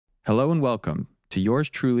Hello and welcome to yours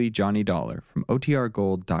truly, Johnny Dollar from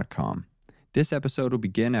OTRGold.com. This episode will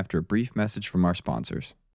begin after a brief message from our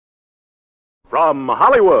sponsors. From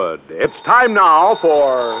Hollywood, it's time now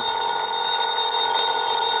for...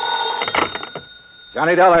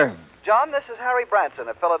 Johnny Dollar. John, this is Harry Branson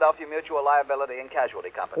of Philadelphia Mutual Liability and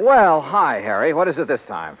Casualty Company. Well, hi, Harry. What is it this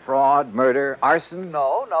time? Fraud, murder, arson?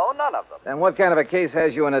 No, none of them. Then what kind of a case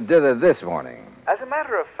has you in a dither this morning? As a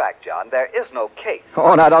matter of fact, John, there is no case.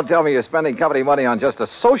 Oh, now don't tell me you're spending company money on just a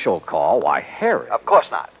social call. Why, Harry. Of course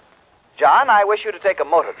not. John, I wish you to take a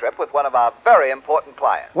motor trip with one of our very important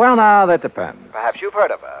clients. Well, now, that depends. Perhaps you've heard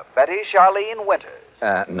of her, Betty Charlene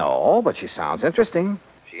Winters. No, but she sounds interesting.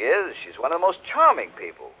 She is. She's one of the most charming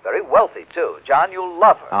people. Very wealthy, too. John, you'll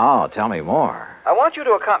love her. Oh, tell me more. I want you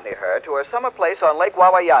to accompany her to her summer place on Lake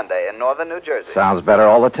Wawayanda in northern New Jersey. Sounds better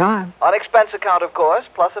all the time. On expense account, of course,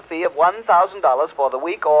 plus a fee of $1,000 for the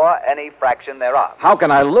week or any fraction thereof. How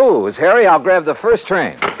can I lose? Harry, I'll grab the first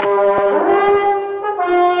train.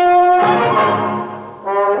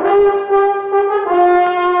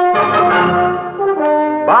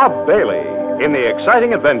 Bob Bailey in the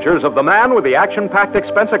exciting adventures of the man with the action-packed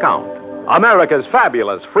expense account. America's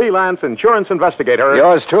fabulous freelance insurance investigator.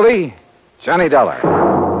 Yours truly, Johnny Dollar.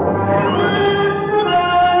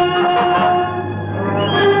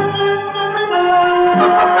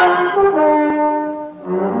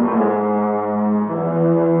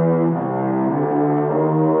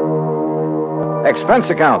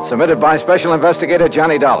 Expense account submitted by Special Investigator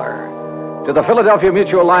Johnny Dollar to the Philadelphia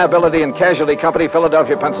Mutual Liability and Casualty Company,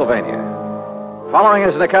 Philadelphia, Pennsylvania. Following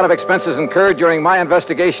is an account of expenses incurred during my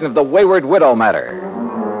investigation of the Wayward Widow matter.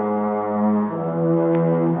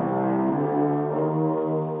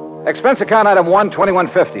 Expense account item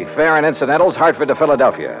 12150, fare and incidentals, Hartford to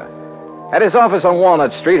Philadelphia. At his office on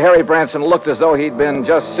Walnut Street, Harry Branson looked as though he'd been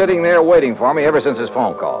just sitting there waiting for me ever since his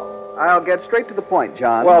phone call. I'll get straight to the point,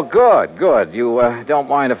 John. Well, good. You don't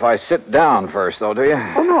mind if I sit down first, though, do you?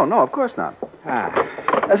 Oh, no, of course not.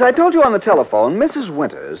 As I told you on the telephone, Mrs.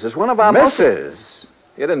 Winters is one of our Mrs.?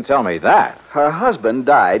 You didn't tell me that. Her husband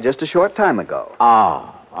died just a short time ago.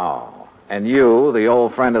 Oh. And you, the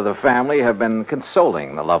old friend of the family, have been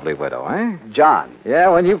consoling the lovely widow, eh? John. Yeah,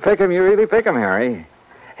 when you pick 'em, you really pick 'em, Harry.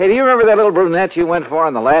 Hey, do you remember that little brunette you went for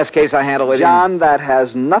in the last case I handled with you? John, that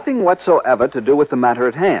has nothing whatsoever to do with the matter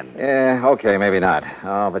at hand. Yeah, okay, maybe not.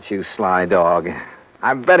 Oh, but you sly dog.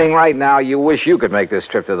 I'm betting right now you wish you could make this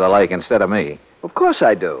trip to the lake instead of me. Of course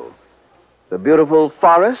I do. The beautiful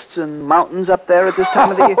forests and mountains up there at this time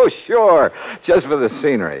of the year. Oh, sure. Just for the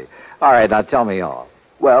scenery. All right, now tell me all.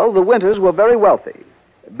 Well, the Winters were very wealthy.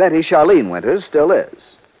 Betty Charlene Winters still is.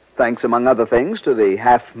 Thanks, among other things, to the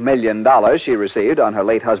 $500,000 she received on her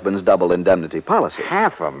late husband's double indemnity policy.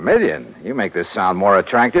 $500,000? You make this sound more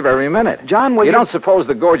attractive every minute. John, will you... You don't suppose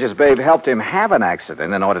the gorgeous babe helped him have an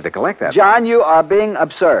accident in order to collect that John, money? you are being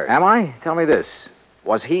absurd. Am I? Tell me this.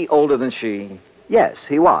 Was he older than she? Yes,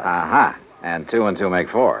 he was. Aha. And 2 and 2 make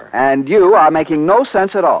 4. And you are making no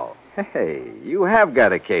sense at all. Hey, you have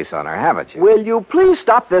got a case on her, haven't you? Will you please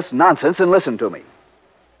stop this nonsense and listen to me?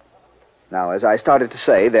 Now, as I started to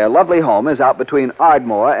say, their lovely home is out between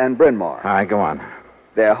Ardmore and Bryn Mawr. All right, go on.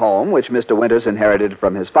 Their home, which Mr. Winters inherited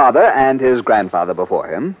from his father and his grandfather before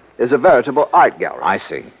him, is a veritable art gallery. I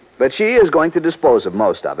see. But she is going to dispose of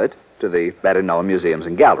most of it to the better-known museums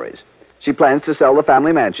and galleries. She plans to sell the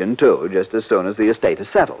family mansion, too, just as soon as the estate is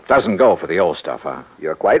settled. Doesn't go for the old stuff, huh?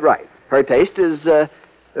 You're quite right. Her taste is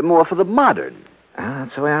more for the modern.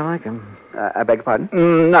 That's the way I like 'em. I beg your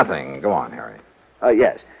pardon? Nothing. Go on, Harry.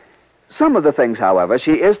 Yes. Some of the things, however,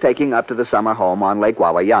 she is taking up to the summer home on Lake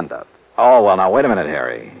Wawayanda. Oh, well, now, wait a minute,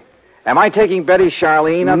 Harry. Am I taking Betty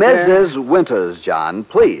Charlene up there? Mrs. Winters, John,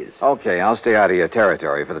 please. Okay, I'll stay out of your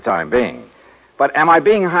territory for the time being. But am I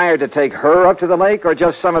being hired to take her up to the lake or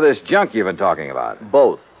just some of this junk you've been talking about?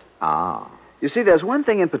 Both. Ah. You see, there's one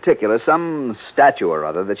thing in particular, some statue or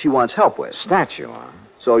other, that she wants help with. Statue, huh?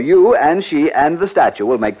 So you and she and the statue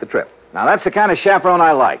will make the trip. Now, that's the kind of chaperone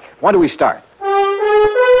I like. When do we start?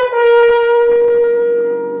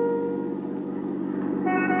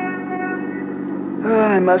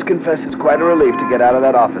 I must confess it's quite a relief to get out of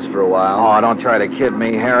that office for a while. Oh, don't try to kid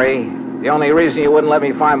me, Harry. The only reason you wouldn't let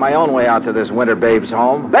me find my own way out to this winter babe's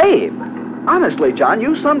home. Babe! Honestly, John,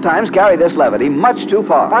 you sometimes carry this levity much too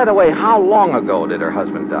far. By the way, how long ago did her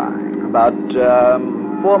husband die? About,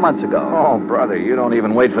 4 months ago. Oh, brother, you don't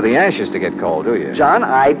even wait for the ashes to get cold, do you? John,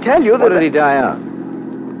 I tell you that... What did he die of?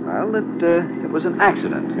 Well, it was an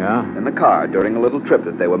accident. Yeah? In the car during a little trip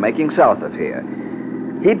that they were making south of here.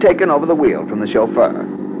 He'd taken over the wheel from the chauffeur.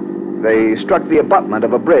 They struck the abutment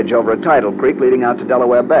of a bridge over a tidal creek leading out to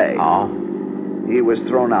Delaware Bay. Oh? He was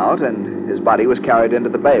thrown out, and his body was carried into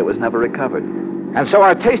the bay. It was never recovered. And so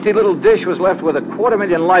our tasty little dish was left with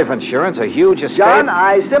 $250,000 life insurance, a huge estate... John,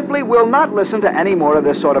 I simply will not listen to any more of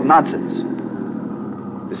this sort of nonsense.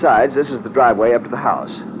 Besides, this is the driveway up to the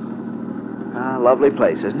house. Lovely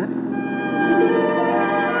place, isn't it?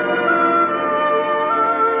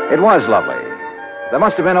 It was lovely. There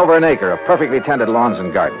must have been over an acre of perfectly tended lawns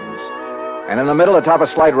and gardens. And in the middle, atop a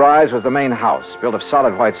slight rise, was the main house, built of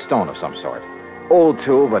solid white stone of some sort. Old,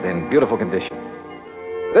 too, but in beautiful condition.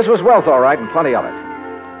 This was wealth, all right, and plenty of it.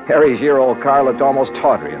 Harry's year-old car looked almost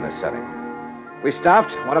tawdry in this setting. We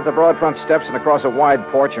stopped, went up the broad front steps and across a wide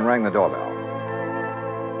porch and rang the doorbell.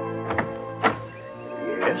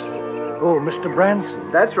 Yes? Oh, Mr.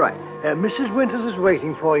 Branson. That's right. Mrs. Winters is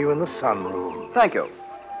waiting for you in the sunroom. Thank you.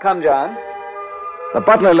 Come, John. The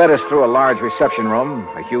butler led us through a large reception room,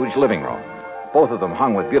 a huge living room, both of them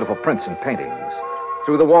hung with beautiful prints and paintings,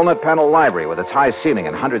 through the walnut-paneled library with its high ceiling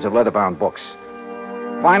and hundreds of leather-bound books.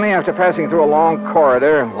 Finally, after passing through a long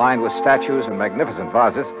corridor lined with statues and magnificent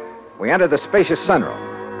vases, we entered the spacious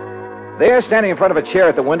sunroom. There, standing in front of a chair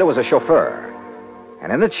at the window, was a chauffeur.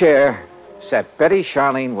 And in the chair sat Betty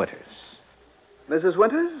Charlene Winters. Mrs.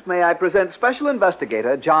 Winters, may I present Special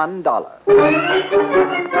Investigator John Dollar.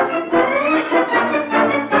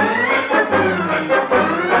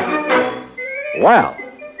 Well,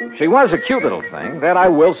 she was a cute little thing, that I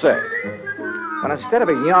will say. But instead of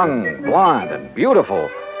a young, blonde, and beautiful,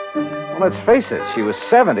 well, let's face it, she was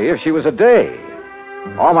 70 if she was a day.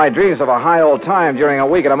 All my dreams of a high old time during a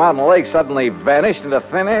week at a mountain lake suddenly vanished into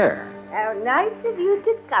thin air. How nice of you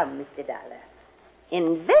to come, Mr. Dollar.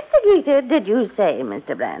 Investigator, did you say,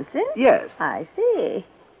 Mr. Branson? Yes. I see.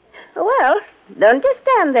 Well, don't just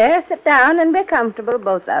stand there. Sit down and be comfortable,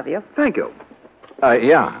 both of you. Thank you.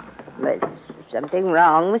 Yeah. Is something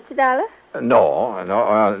wrong, Mr. Dollar? No,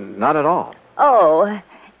 not at all. Oh,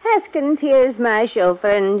 Haskins here's my chauffeur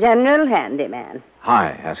and general handyman.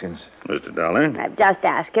 Hi, Haskins. Mr. Dollar? I've just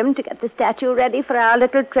asked him to get the statue ready for our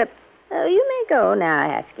little trip. You may go now,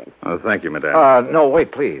 Haskins. Oh, thank you, madame. No,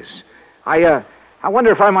 wait, please. I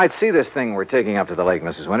wonder if I might see this thing we're taking up to the lake,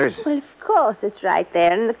 Mrs. Winters. Well, of course, it's right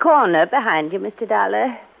there in the corner behind you, Mr.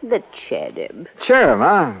 Dollar. The cherub. Cherub,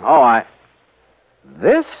 huh? Oh,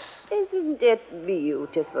 This? Isn't it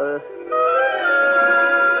beautiful?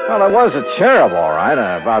 Well, it was a cherub, all right,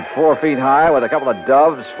 about 4 feet high with a couple of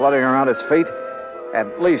doves fluttering around its feet.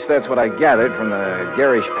 At least that's what I gathered from the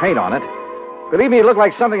garish paint on it. Believe me, it looked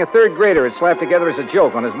like something a third grader had slapped together as a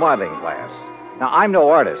joke on his modeling class. Now, I'm no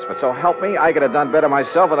artist, but so help me, I could have done better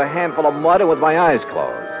myself with a handful of mud and with my eyes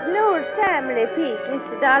closed. An old family piece,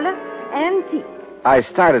 Mr. Dollar. Antique. I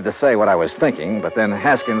started to say what I was thinking, but then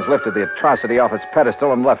Haskins lifted the atrocity off its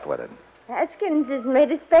pedestal and left with it. Haskins has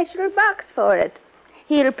made a special box for it.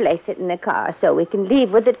 He'll place it in the car so we can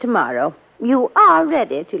leave with it tomorrow. You are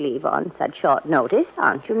ready to leave on such short notice,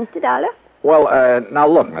 aren't you, Mr. Dollar? Well, now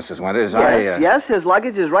look, Mrs. Winters, Yes, his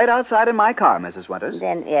luggage is right outside in my car, Mrs. Winters.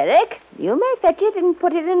 Then, Eric, you may fetch it and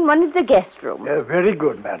put it in one of the guest rooms. Very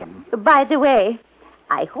good, madam. By the way,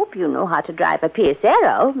 I hope you know how to drive a Pierce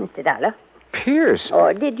Arrow, Mr. Dollar. Pierce?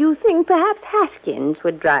 Or did you think perhaps Haskins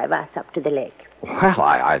would drive us up to the lake? Well,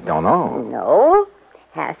 I don't know. No.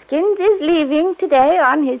 Haskins is leaving today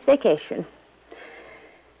on his vacation.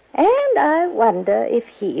 And I wonder if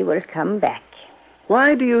he will come back.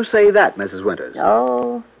 Why do you say that, Mrs. Winters?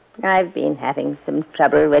 Oh, I've been having some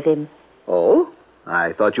trouble with him. Oh?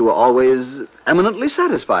 I thought you were always eminently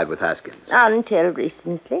satisfied with Haskins. Until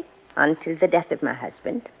recently. Until the death of my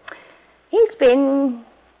husband. He's been...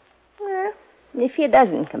 Well, if he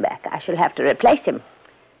doesn't come back, I shall have to replace him.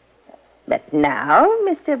 But now,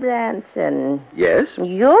 Mr. Branson... Yes?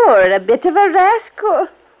 You're a bit of a rascal.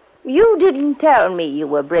 You didn't tell me you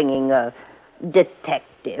were bringing a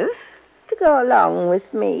detective to go along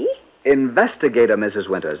with me. Investigator, Mrs.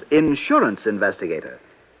 Winters. Insurance investigator.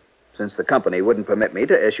 Since the company wouldn't permit me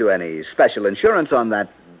to issue any special insurance on that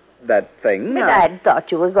thing... But I'd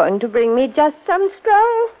thought you were going to bring me just some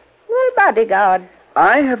strong bodyguard.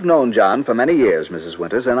 I have known John for many years, Mrs.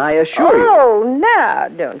 Winters, and I assure you... Oh, now,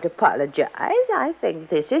 don't apologize. I think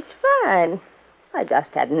this is fine. I just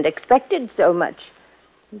hadn't expected so much.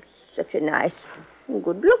 Such a nice,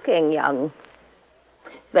 good-looking young...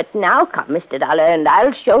 But now come, Mr. Dollar, and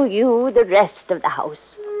I'll show you the rest of the house.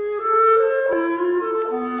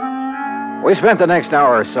 We spent the next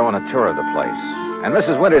hour or so on a tour of the place, and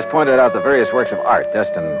Mrs. Winters pointed out the various works of art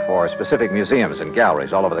destined for specific museums and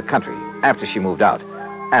galleries all over the country after she moved out,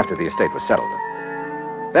 after the estate was settled.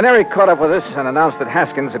 Then Eric caught up with us and announced that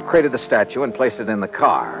Haskins had created the statue and placed it in the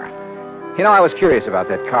car. You know, I was curious about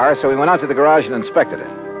that car, so we went out to the garage and inspected it.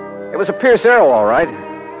 It was a Pierce Arrow, all right.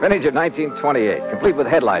 Vintage of 1928, complete with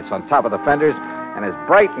headlights on top of the fenders and as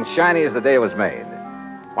bright and shiny as the day it was made.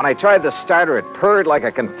 When I tried the starter, it purred like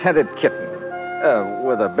a contented kitten.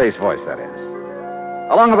 With a bass voice, that is.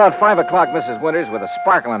 Along about 5 o'clock, Mrs. Winters, with a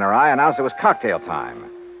sparkle in her eye, announced it was cocktail time.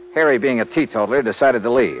 Harry, being a teetotaler, decided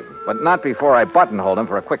to leave, but not before I buttonholed him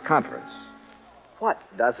for a quick conference. What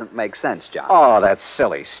doesn't make sense, John? Oh, that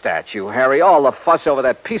silly statue, Harry. All the fuss over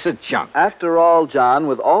that piece of junk. After all, John,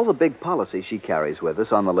 with all the big policy she carries with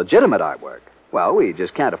us on the legitimate artwork, well, we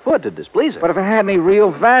just can't afford to displease her. But if it had any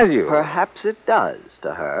real value... Perhaps it does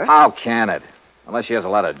to her. How can it? Unless she has a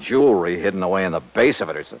lot of jewelry hidden away in the base of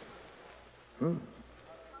it or something.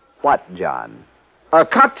 What, John?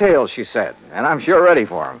 Cocktails, she said, and I'm sure ready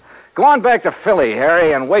for them. Go on back to Philly,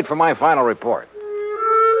 Harry, and wait for my final report.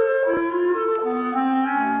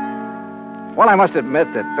 Well, I must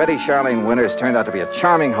admit that Betty Charlene Winters turned out to be a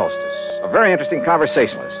charming hostess, a very interesting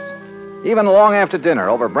conversationalist. Even long after dinner,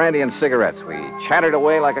 over brandy and cigarettes, we chattered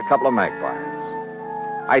away like a couple of magpies.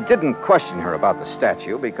 I didn't question her about the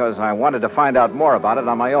statue because I wanted to find out more about it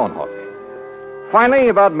on my own hook. Finally,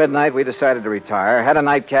 about midnight, we decided to retire, had a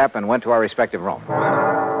nightcap, and went to our respective rooms. But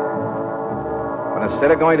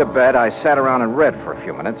instead of going to bed, I sat around and read for a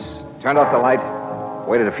few minutes, turned off the light,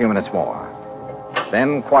 waited a few minutes more.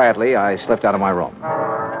 Then, quietly, I slipped out of my room.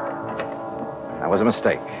 That was a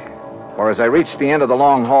mistake. For as I reached the end of the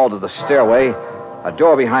long hall to the stairway, a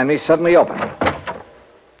door behind me suddenly opened.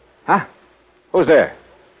 Huh? Who's there?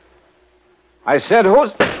 I said,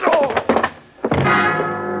 who's... Oh!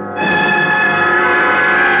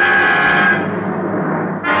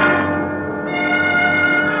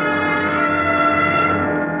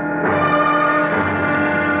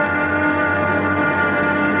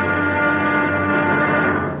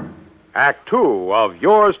 Act Two of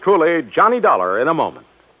yours truly, Johnny Dollar, in a moment.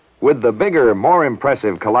 With the bigger, more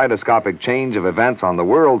impressive kaleidoscopic change of events on the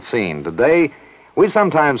world scene today, we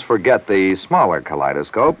sometimes forget the smaller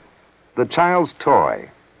kaleidoscope, the child's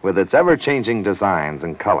toy, with its ever-changing designs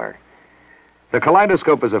and color. The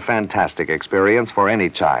kaleidoscope is a fantastic experience for any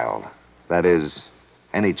child. That is,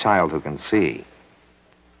 any child who can see.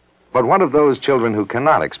 But what of those children who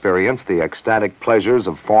cannot experience the ecstatic pleasures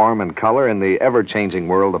of form and color in the ever-changing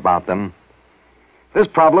world about them? This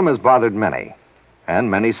problem has bothered many, and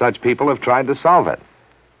many such people have tried to solve it.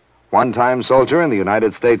 One-time soldier in the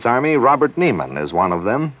United States Army, Robert Neiman, is one of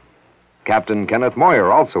them. Captain Kenneth Moyer,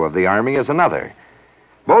 also of the Army, is another.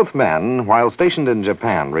 Both men, while stationed in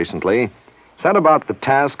Japan recently, set about the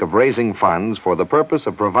task of raising funds for the purpose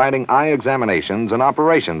of providing eye examinations and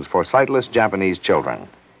operations for sightless Japanese children.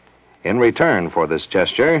 In return for this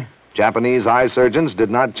gesture, Japanese eye surgeons did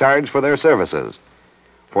not charge for their services.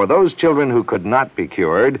 For those children who could not be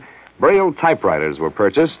cured, Braille typewriters were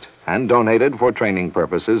purchased and donated for training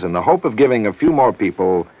purposes in the hope of giving a few more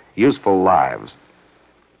people useful lives.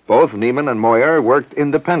 Both Neiman and Moyer worked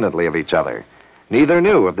independently of each other. Neither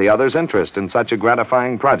knew of the other's interest in such a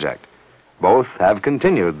gratifying project. Both have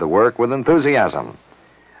continued the work with enthusiasm.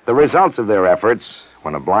 The results of their efforts,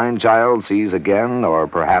 when a blind child sees again, or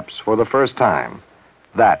perhaps for the first time,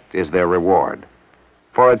 that is their reward.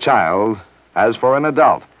 For a child, as for an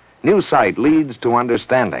adult, new sight leads to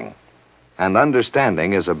understanding. And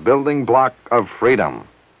understanding is a building block of freedom,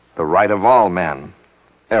 the right of all men,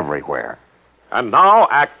 everywhere. And now,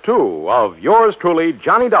 Act Two of yours truly,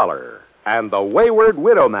 Johnny Dollar, and the Wayward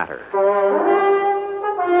Widow Matter.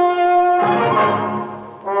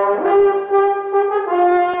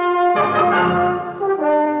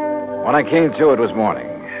 When I came to, it was morning,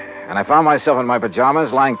 and I found myself in my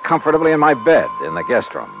pajamas lying comfortably in my bed in the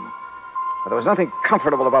guest room. But there was nothing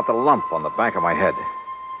comfortable about the lump on the back of my head.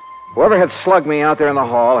 Whoever had slugged me out there in the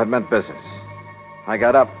hall had meant business. I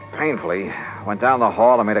got up painfully, went down the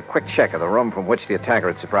hall, and made a quick check of the room from which the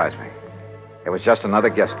attacker had surprised me. It was just another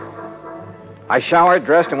guest room. I showered,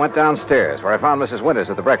 dressed, and went downstairs, where I found Mrs. Winters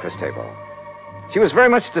at the breakfast table. She was very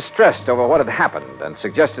much distressed over what had happened and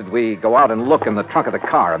suggested we go out and look in the trunk of the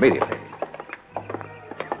car immediately.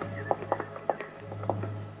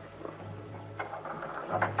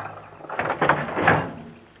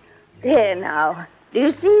 There now. Do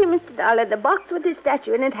you see, Mr. Dollar, the box with the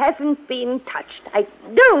statue in it hasn't been touched. I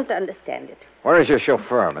don't understand it. Where is your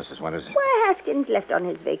chauffeur, Mrs. Winters? Why, Haskins left on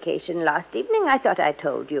his vacation last evening. I thought I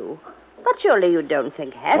told you. But surely you don't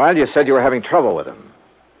think Haskins... Well, you said you were having trouble with him.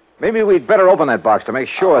 Maybe we'd better open that box to make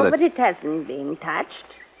sure that... But it hasn't been touched.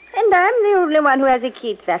 And I'm the only one who has a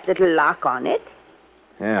key to that little lock on it.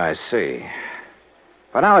 Yeah, I see.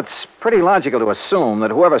 But now it's pretty logical to assume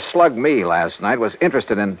that whoever slugged me last night was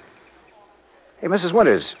interested in... Hey, Mrs.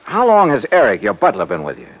 Winters, how long has Eric, your butler, been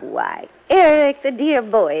with you? Why, Eric, the dear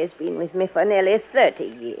boy, has been with me for nearly 30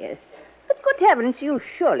 years. But good heavens, you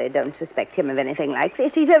surely don't suspect him of anything like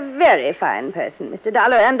this. He's a very fine person, Mr.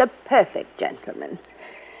 Dollar, and a perfect gentleman.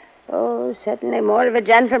 Oh, certainly more of a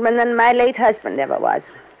gentleman than my late husband ever was,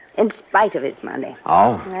 in spite of his money.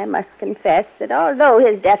 Oh? I must confess that although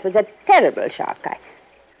his death was a terrible shock,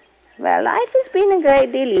 life has been a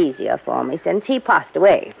great deal easier for me since he passed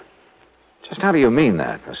away. Just how do you mean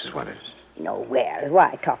that, Mrs. Winters? No, well,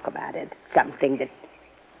 why talk about it? Something that...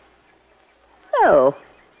 Oh,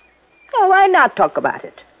 why not talk about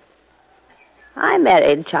it? I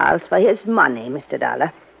married Charles for his money, Mr.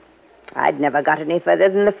 Dollar. I'd never got any further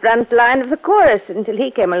than the front line of the chorus until he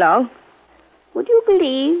came along. Would you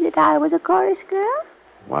believe that I was a chorus girl?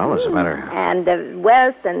 Well, as a matter... And the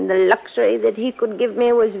wealth and the luxury that he could give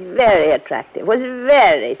me was very attractive, was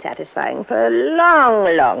very satisfying for a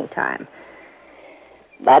long, long time.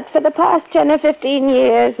 But for the past 10 or 15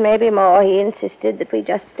 years, maybe more, he insisted that we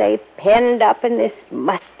just stay penned up in this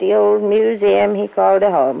musty old museum he called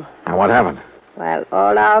a home. And what happened? Well,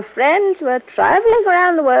 all our friends were traveling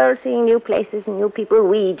around the world, seeing new places and new people.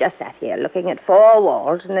 We just sat here looking at four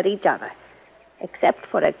walls and at each other, except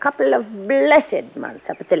for a couple of blessed months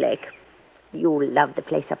up at the lake. You'll love the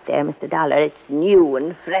place up there, Mr. Dollar. It's new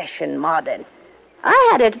and fresh and modern. I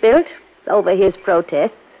had it built over his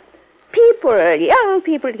protests. Young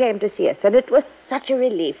people came to see us, and it was such a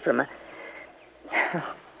relief from a...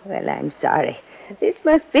 Oh, well, I'm sorry. This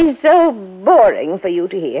must be so boring for you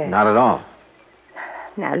to hear. Not at all.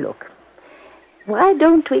 Now, look. Why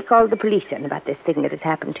don't we call the police in about this thing that has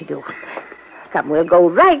happened to you? Come, we'll go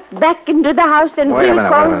right back into the house and Wait a we'll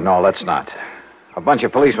minute. No, let's not. A bunch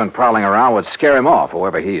of policemen prowling around would scare him off,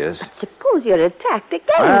 whoever he is. Suppose you're attacked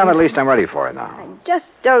again. Well, at least I'm ready for it now. I just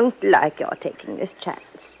don't like your taking this chance.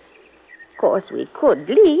 Of course, we could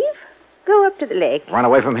leave, go up to the lake. Run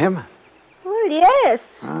away from him? Well, yes.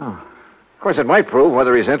 Oh. Of course, it might prove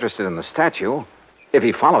whether he's interested in the statue. If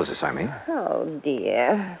he follows us, I mean. Oh,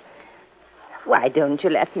 dear. Why don't you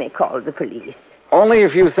let me call the police? Only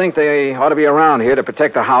if you think they ought to be around here to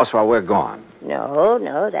protect the house while we're gone. No,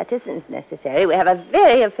 that isn't necessary. We have a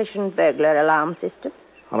very efficient burglar alarm system.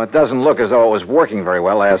 Well, it doesn't look as though it was working very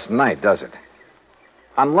well last night, does it?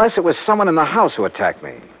 Unless it was someone in the house who attacked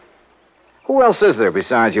me. Who else is there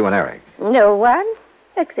besides you and Eric? No one,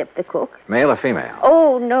 except the cook. Male or female?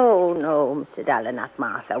 Oh, no, Mr. Dollar, not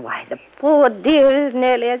Martha. Why, the poor dear is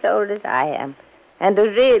nearly as old as I am, and a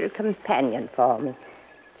real companion for me.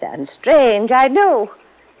 Sounds strange, I know,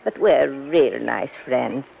 but we're real nice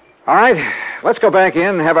friends. All right, let's go back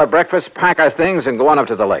in, have our breakfast, pack our things, and go on up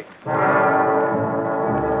to the lake.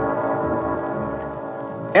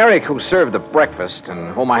 Eric, who served the breakfast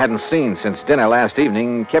and whom I hadn't seen since dinner last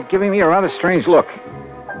evening, kept giving me a rather strange look.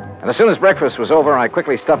 And as soon as breakfast was over, I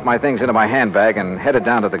quickly stuffed my things into my handbag and headed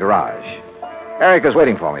down to the garage. Eric was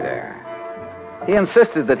waiting for me there. He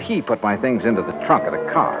insisted that he put my things into the trunk of the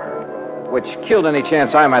car, which killed any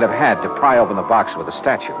chance I might have had to pry open the box with the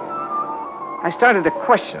statue. I started to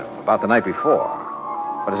question him about the night before,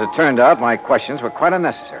 but as it turned out, my questions were quite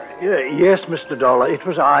unnecessary. Yes, Mr. Dollar. It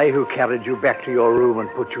was I who carried you back to your room and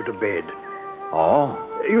put you to bed. Oh?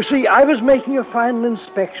 You see, I was making a final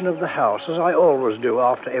inspection of the house, as I always do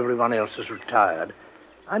after everyone else has retired.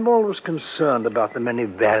 I'm always concerned about the many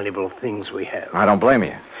valuable things we have. I don't blame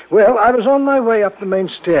you. Well, I was on my way up the main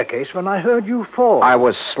staircase when I heard you fall. I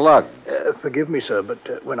was slugged. Forgive me, sir,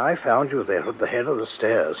 but when I found you there at the head of the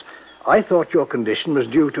stairs, I thought your condition was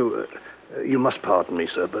due to... you must pardon me,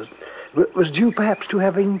 sir, but was due perhaps to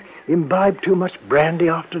having imbibed too much brandy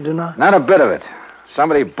after dinner? Not a bit of it.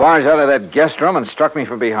 Somebody barged out of that guest room and struck me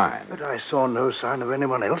from behind. But I saw no sign of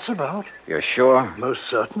anyone else about. You're sure? Most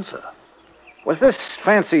certain, sir. Was this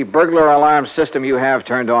fancy burglar alarm system you have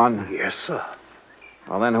turned on? Yes, sir.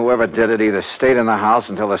 Well, then whoever did it either stayed in the house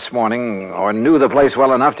until this morning or knew the place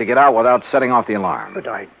well enough to get out without setting off the alarm. But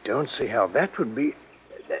I don't see how that would be...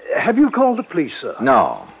 Have you called the police, sir?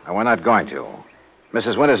 No, and we're not going to.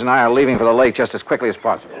 Mrs. Winters and I are leaving for the lake just as quickly as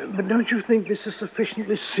possible. But don't you think this is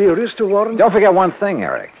sufficiently serious to warrant... Don't forget one thing,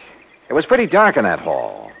 Eric. It was pretty dark in that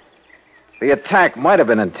hall. The attack might have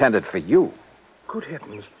been intended for you. Good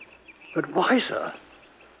heavens. But why, sir?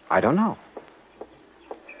 I don't know.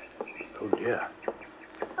 Oh, dear.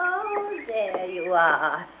 Oh, there you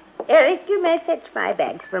are. Eric, you may fetch my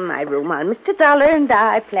bags from my room while Mr. Dollar and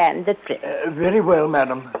I planned the trip. Very well,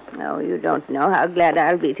 madam. Oh, you don't know how glad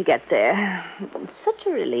I'll be to get there. Such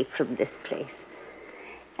a relief from this place.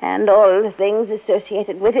 And all the things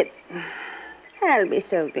associated with it. I'll be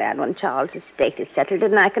so glad when Charles' estate is settled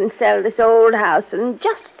and I can sell this old house and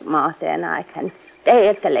just Martha and I can stay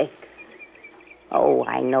at the lake. Oh,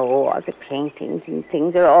 I know all the paintings and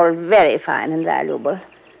things are all very fine and valuable,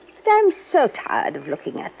 but I'm so tired of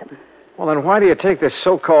looking at them. Well, then why do you take this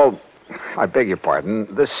so-called, I beg your pardon,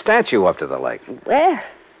 this statue up to the lake? Well,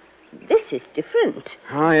 this is different.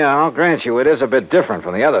 Oh, yeah, I'll grant you it is a bit different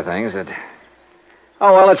from the other things that...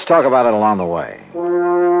 Oh, well, let's talk about it along the way.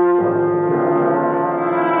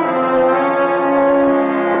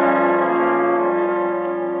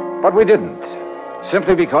 But we didn't,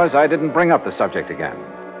 simply because I didn't bring up the subject again.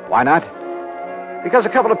 Why not? Because a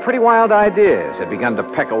couple of pretty wild ideas had begun to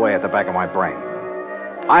peck away at the back of my brain.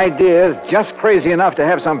 Ideas just crazy enough to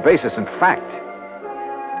have some basis in fact.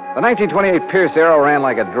 The 1928 Pierce Arrow ran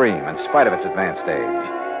like a dream in spite of its advanced age.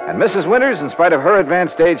 And Mrs. Winters, in spite of her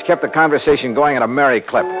advanced age, kept the conversation going at a merry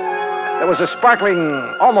clip. There was a sparkling,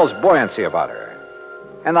 almost buoyancy about her.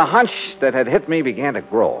 And the hunch that had hit me began to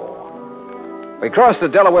grow. We crossed the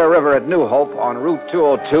Delaware River at New Hope on Route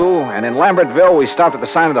 202, and in Lambertville, we stopped at the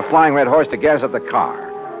sign of the Flying Red Horse to gas up the car.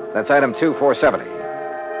 That's item 2470.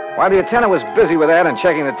 While the attendant was busy with that and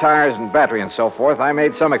checking the tires and battery and so forth, I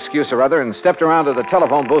made some excuse or other and stepped around to the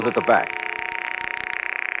telephone booth at the back.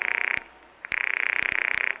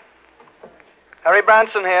 Harry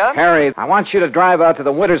Branson here. Harry, I want you to drive out to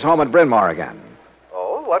the Winters home in Bryn Mawr again.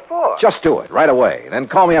 Oh, what for? Just do it, right away. Then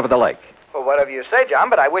call me up at the lake. Well, whatever you say, John,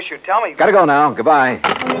 but I wish you'd tell me... Gotta go now. Goodbye.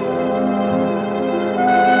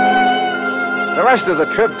 The rest of the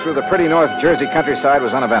trip through the pretty North Jersey countryside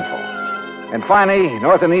was uneventful. And finally,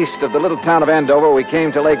 north and east of the little town of Andover, we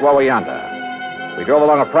came to Lake Wawayanda. We drove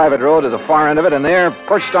along a private road to the far end of it, and there,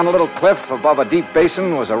 perched on a little cliff above a deep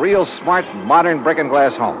basin, was a real smart, modern brick and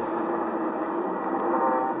glass home.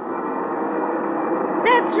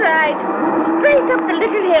 That's right. Straight up the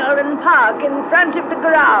little hill and park in front of the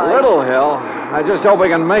garage. Little hill? I just hope we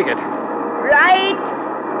can make it. Right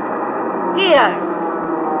here.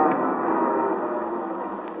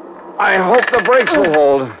 I hope the brakes will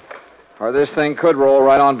hold, or this thing could roll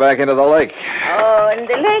right on back into the lake. Oh, and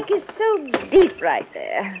the lake is so deep right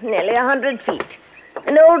there, nearly 100 feet.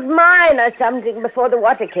 An old mine or something before the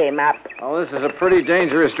water came up. Oh, this is a pretty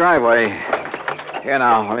dangerous driveway. Here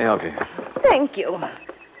now, let me help you. Thank you.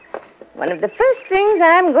 One of the first things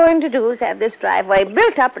I'm going to do is have this driveway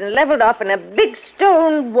built up and leveled off and a big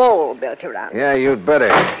stone wall built around it. Yeah, you'd better.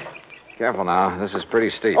 Careful now. This is pretty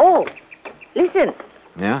steep. Oh, listen.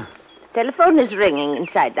 Yeah? Telephone is ringing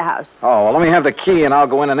inside the house. Oh, well, let me have the key and I'll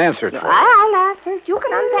go in and answer it for you. I'll answer it. You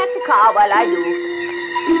can unpack the car while I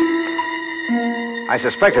do. I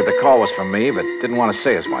suspected the call was from me, but didn't want to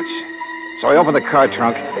say as much. So I opened the car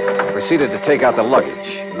trunk and proceeded to take out the luggage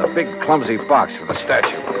and the big, clumsy box for the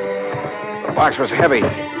statue. The box was heavy,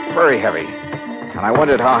 very heavy. And I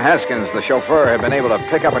wondered how Haskins, the chauffeur, had been able to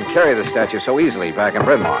pick up and carry the statue so easily back in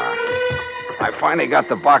Bryn Mawr. I finally got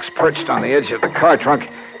the box perched on the edge of the car trunk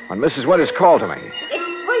when Mrs. Winters called to me.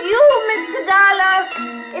 It's for you, Mr. Dollar.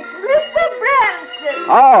 It's Mr. Branson.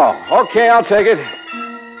 Oh, okay, I'll take it.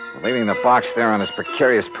 Leaving the box there on his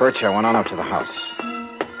precarious perch, I went on up to the house.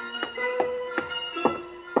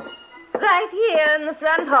 Right here in the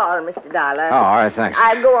front hall, Mr. Dollar. Oh, all right, thanks.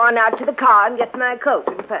 I'll go on out to the car and get my coat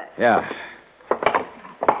and purse. Yeah.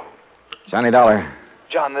 Johnny Dollar.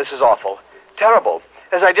 John, this is awful. Terrible.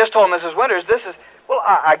 As I just told Mrs. Winters, this is... Well,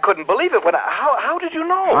 I couldn't believe it. How did you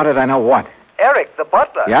know? How did I know what? Eric, the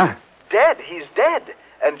butler. Yeah? Dead. He's dead.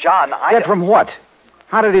 And John, Dead from what?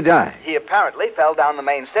 How did he die? He apparently fell down the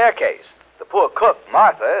main staircase. The poor cook,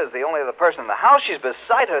 Martha, is the only other person in the house. She's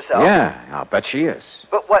beside herself. Yeah, I'll bet she is.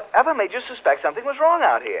 But whatever made you suspect something was wrong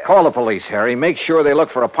out here? Call the police, Harry. Make sure they look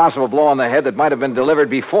for a possible blow on the head that might have been delivered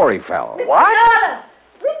before he fell. What?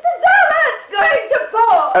 Mr. Dollar's going to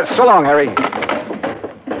fall. So long, Harry.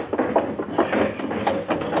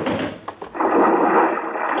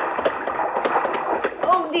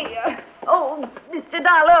 Oh, dear. Oh, Mr.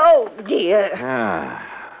 Dollar, oh, dear.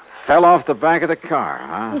 Fell off the back of the car,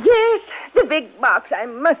 huh? Yes, the big box. I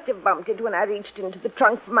must have bumped it when I reached into the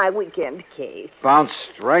trunk for my weekend case.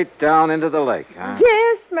 Bounced right down into the lake, huh?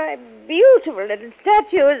 Yes, my beautiful little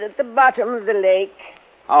statue is at the bottom of the lake.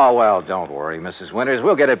 Oh, well, don't worry, Mrs. Winters.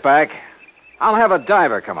 We'll get it back. I'll have a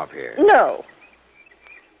diver come up here. No.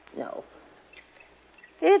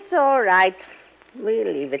 It's all right.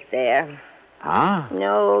 We'll leave it there. Huh?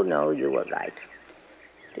 No, you were right.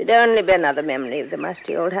 It'd only be another memory of the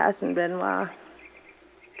musty old house in Bryn Mawr.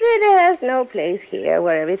 It really has no place here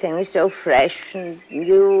where everything is so fresh and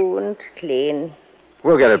new and clean.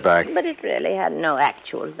 We'll get it back. But it really had no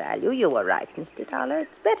actual value. You were right, Mr. Dollar.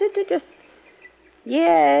 It's better to just...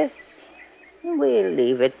 Yes, We'll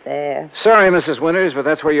leave it there. Sorry, Mrs. Winters, but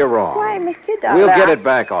that's where you're wrong. Why, Mr. Dollar... We'll get it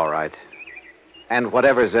back, all right. And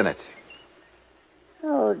whatever's in it.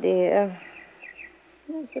 Oh, dear.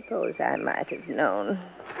 I suppose I might have known.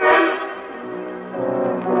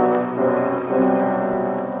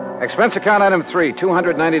 Expense account item 3,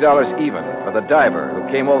 $290 even for the diver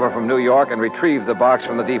who came over from New York and retrieved the box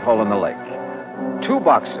from the deep hole in the lake. 2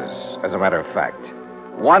 boxes, as a matter of fact.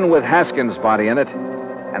 One with Haskins' body in it,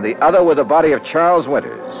 and the other with the body of Charles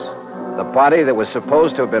Winters, the body that was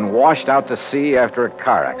supposed to have been washed out to sea after a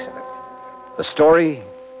car accident. The story?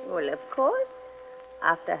 Well, of course.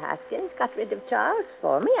 After Haskins got rid of Charles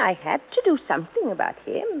for me, I had to do something about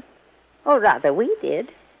him. Or rather, we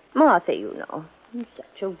did. Martha, you know.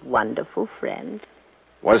 Such a wonderful friend.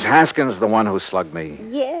 Was Haskins the one who slugged me?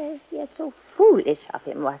 Yes, so foolish of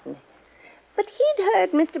him, wasn't it? But he'd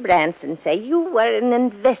heard Mr. Branson say you were an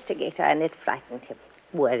investigator, and it frightened him.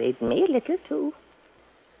 Worried me a little, too.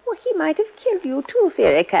 Well, he might have killed you, too, if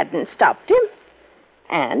Eric hadn't stopped him.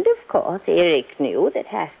 And, of course, Eric knew that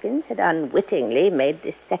Haskins had unwittingly made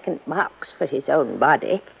this second box for his own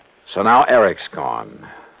body. So now Eric's gone.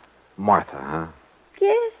 Martha, huh?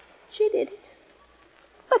 Yes, she did it.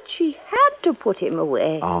 But she had to put him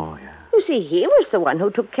away. Oh, yeah. You see, he was the one who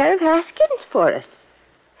took care of Haskins for us.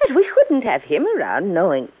 And we couldn't have him around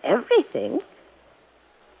knowing everything.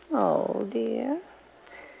 Oh, dear.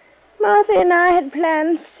 Martha and I had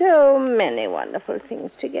planned so many wonderful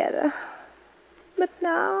things together. But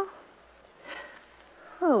now...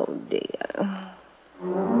 Oh, dear.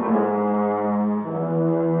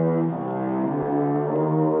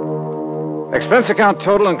 Expense account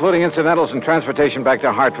total, including incidentals and transportation back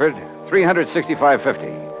to Hartford,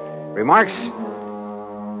 $365.50. Remarks?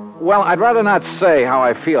 Well, I'd rather not say how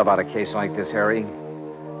I feel about a case like this, Harry.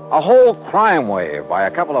 A whole crime wave by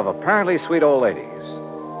a couple of apparently sweet old ladies.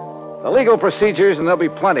 The legal procedures, and there'll be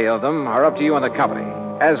plenty of them, are up to you and the company,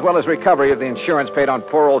 as well as recovery of the insurance paid on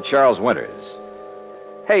poor old Charles Winters.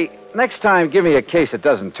 Hey, next time, give me a case that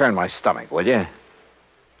doesn't turn my stomach, will you?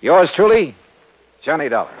 Yours truly, Johnny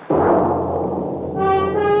Dollar.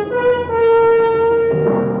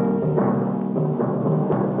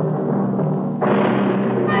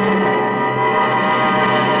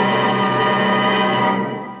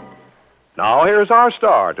 Now, here's our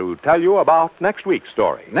star to tell you about next week's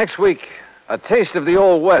story. Next week, a taste of the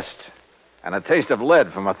Old West and a taste of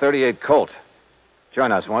lead from a .38 Colt.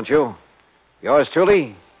 Join us, won't you? Yours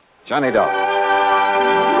truly, Johnny Dollar.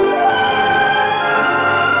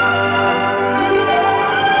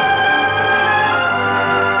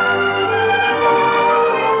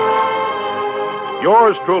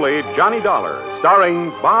 Yours truly, Johnny Dollar, starring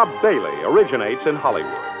Bob Bailey, originates in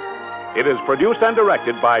Hollywood. It is produced and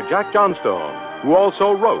directed by Jack Johnstone, who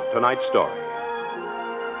also wrote tonight's story.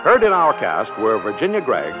 Heard in our cast were Virginia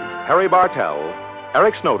Gregg, Harry Bartell,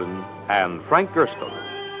 Eric Snowden, and Frank Gerstl.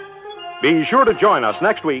 Be sure to join us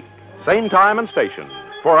next week, same time and station,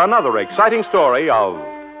 for another exciting story of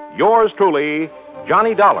Yours truly,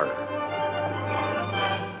 Johnny Dollar.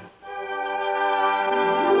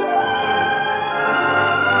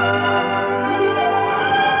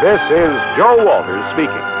 This is Joe Walters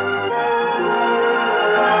speaking.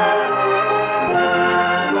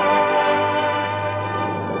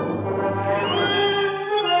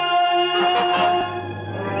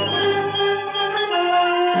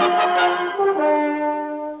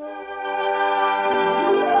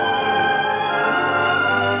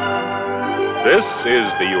 This is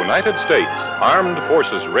the United States Armed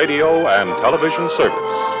Forces Radio and Television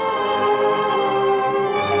Service.